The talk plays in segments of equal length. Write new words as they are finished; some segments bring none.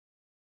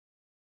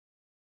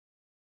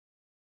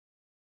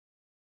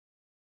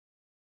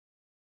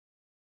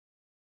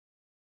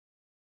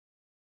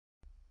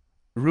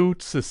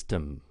Root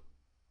system.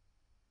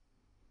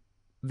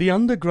 The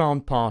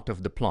underground part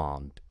of the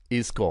plant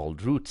is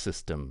called root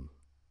system.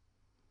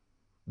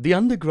 The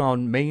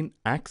underground main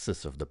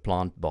axis of the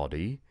plant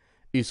body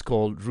is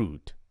called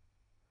root.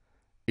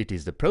 It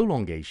is the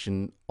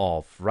prolongation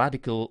of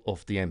radicle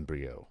of the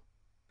embryo.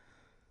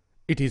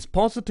 It is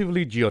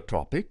positively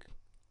geotropic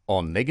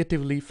or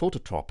negatively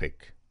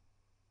phototropic.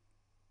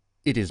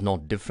 It is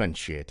not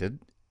differentiated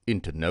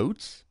into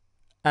nodes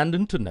and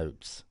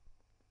internodes.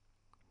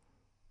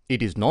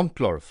 It is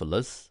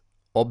non-chlorophyllous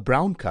or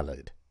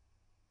brown-colored.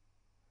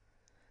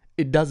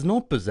 It does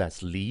not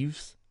possess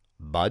leaves,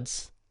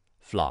 buds,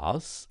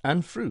 flowers,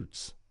 and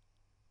fruits.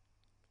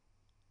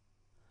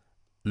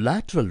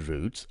 Lateral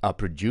roots are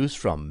produced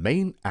from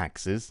main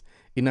axis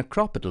in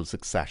acropetal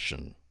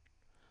succession.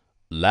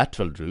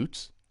 Lateral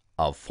roots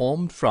are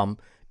formed from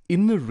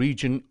inner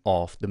region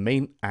of the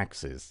main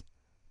axis,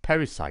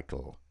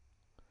 pericycle.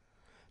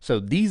 So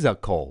these are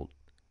called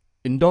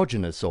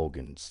endogenous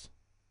organs.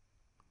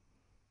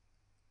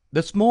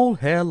 The small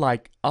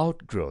hair-like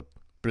outgrowth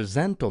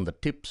present on the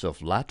tips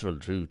of lateral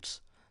roots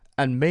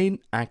and main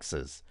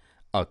axis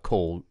are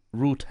called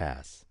root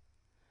hairs.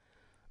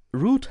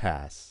 Root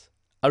hairs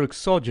are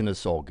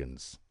exogenous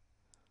organs.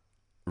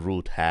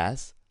 Root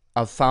hairs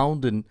are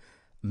found in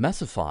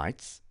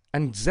mesophytes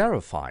and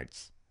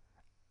xerophytes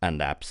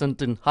and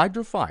absent in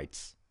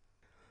hydrophytes.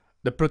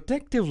 The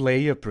protective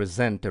layer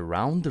present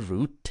around the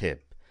root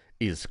tip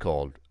is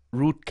called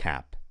root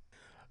cap.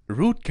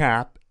 Root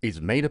cap is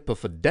made up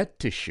of a dead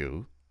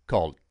tissue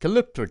called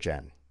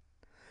calyptrogen.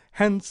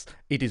 Hence,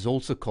 it is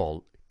also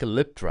called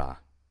calyptra.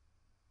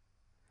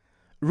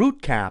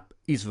 Root cap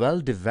is well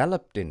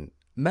developed in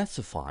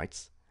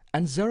mesophytes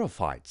and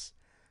xerophytes,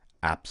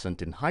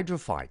 absent in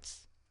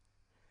hydrophytes.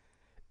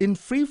 In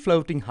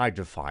free-floating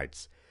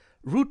hydrophytes,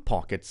 root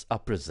pockets are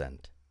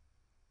present.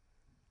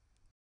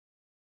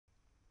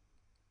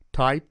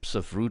 Types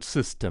of root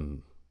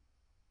system.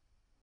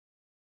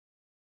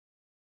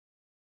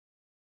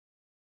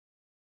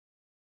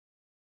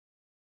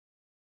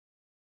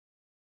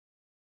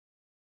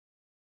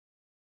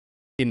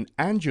 In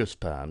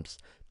angiosperms,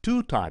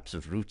 two types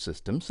of root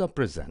systems are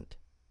present.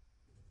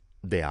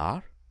 They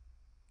are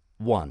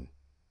 1.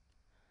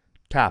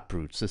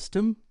 Taproot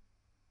system.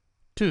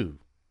 2.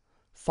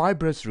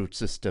 Fibrous root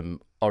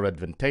system or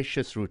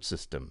adventitious root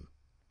system.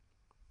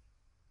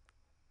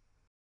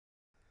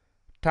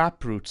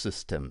 Taproot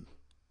system.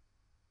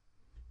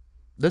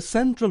 The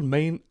central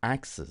main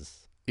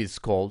axis is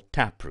called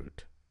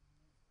taproot.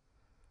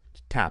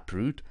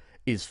 Taproot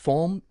is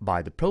formed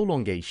by the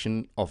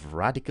prolongation of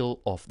radicle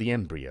of the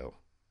embryo.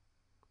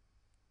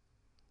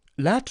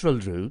 Lateral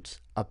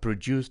roots are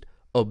produced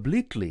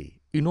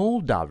obliquely in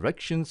all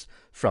directions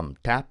from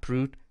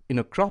taproot in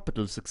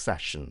acropetal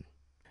succession.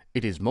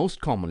 It is most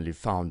commonly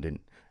found in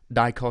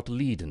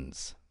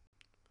dicotyledons.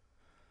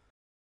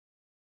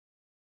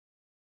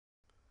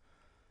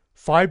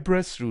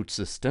 Fibrous root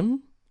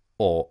system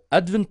or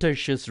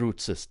adventitious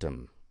root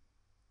system.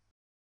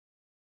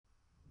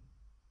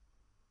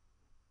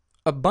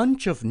 A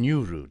bunch of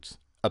new roots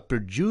are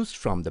produced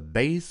from the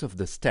base of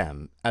the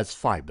stem as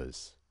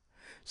fibers.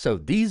 So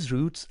these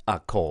roots are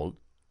called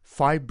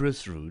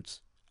fibrous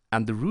roots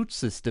and the root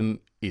system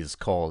is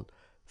called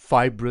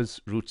fibrous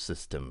root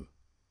system.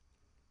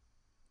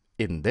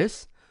 In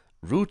this,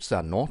 roots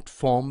are not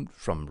formed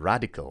from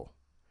radicle.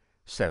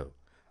 So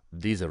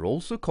these are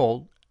also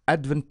called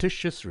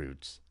adventitious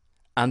roots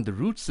and the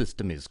root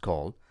system is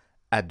called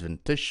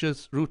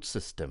adventitious root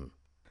system.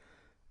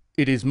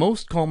 It is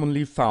most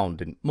commonly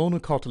found in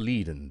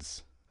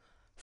monocotyledons.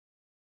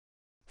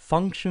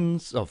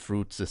 Functions of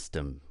root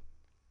system.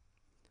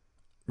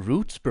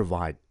 Roots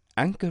provide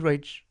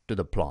anchorage to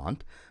the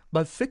plant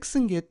by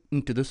fixing it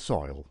into the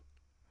soil.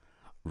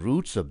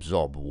 Roots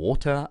absorb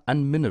water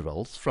and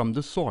minerals from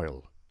the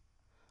soil.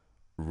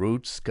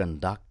 Roots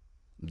conduct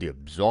the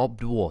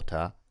absorbed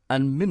water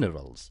and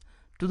minerals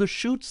to the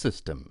shoot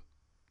system